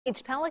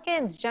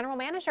Pelicans general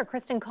manager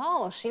Kristen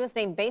Call. She was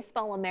named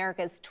Baseball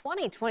America's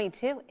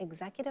 2022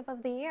 Executive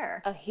of the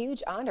Year. A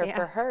huge honor Yeah.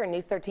 for her.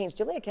 News 13's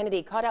Julia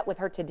Kennedy caught up with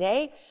her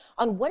today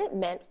on what it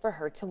meant for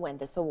her to win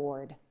this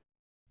award.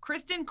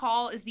 Kristen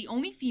Call is the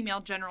only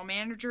female general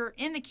manager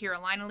in the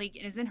Carolina League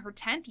and is in her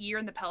 10th year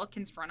in the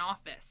Pelicans front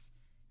office.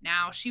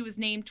 Now, she was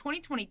named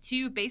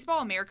 2022 Baseball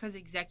America's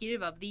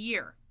Executive of the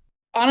Year.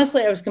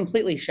 Honestly, I was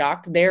completely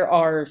shocked. There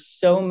are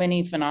so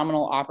many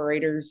phenomenal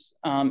operators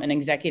and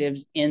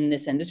executives in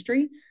this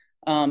industry,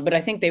 but I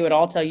think they would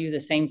all tell you the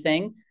same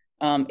thing.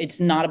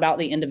 It's not about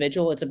the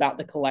individual, it's about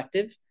the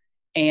collective.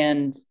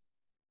 And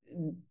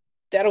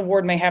that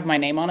award may have my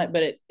name on it,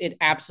 but it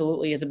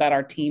absolutely is about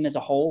our team as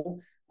a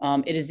whole.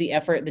 It is the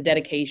effort, the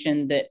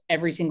dedication that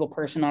every single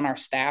person on our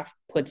staff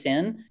puts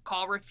in.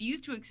 Call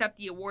refused to accept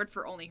the award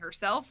for only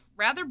herself,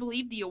 rather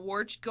believed the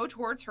award should go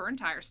towards her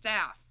entire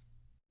staff.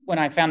 When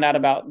I found out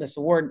about this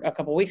award a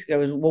couple of weeks ago,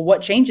 was, well,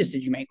 what changes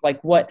did you make?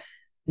 Like, what?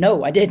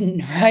 No, I didn't.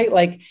 Right?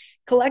 Like,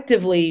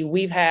 collectively,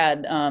 we've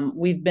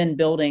been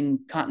building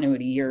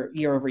continuity year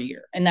over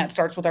year, and that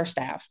starts with our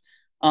staff.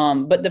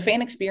 But the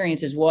fan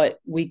experience is what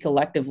we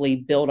collectively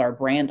build our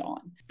brand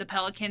on. The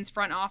Pelicans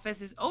front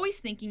office is always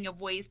thinking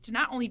of ways to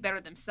not only better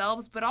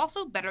themselves, but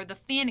also better the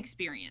fan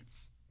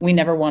experience. We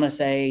never want to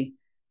say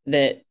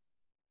that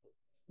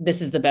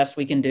this is the best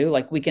we can do.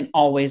 Like, we can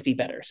always be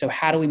better. So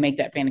how do we make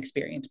that fan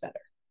experience better?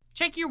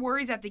 Check your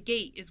worries at the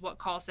gate is what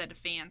Call said to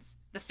fans.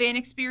 The fan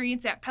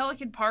experience at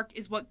Pelican Park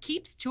is what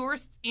keeps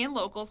tourists and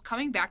locals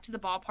coming back to the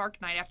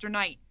ballpark night after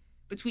night.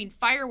 Between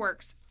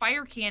fireworks,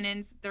 fire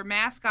cannons, their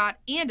mascot,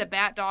 and a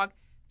bat dog,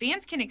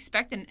 fans can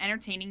expect an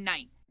entertaining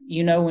night.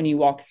 You know, when you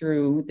walk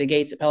through the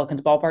gates at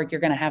Pelicans Ballpark,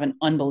 you're going to have you're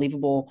going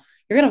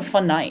to have a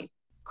fun night.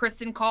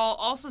 Kristen Call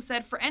also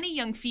said for any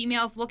young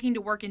females looking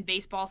to work in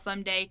baseball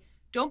someday,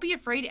 don't be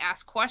afraid to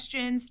ask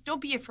questions,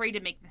 don't be afraid to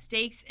make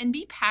mistakes, and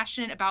be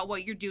passionate about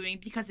what you're doing,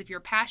 because if you're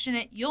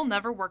passionate, you'll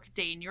never work a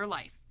day in your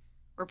life.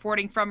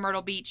 Reporting from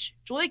Myrtle Beach,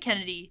 Julia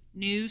Kennedy,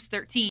 News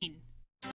 13.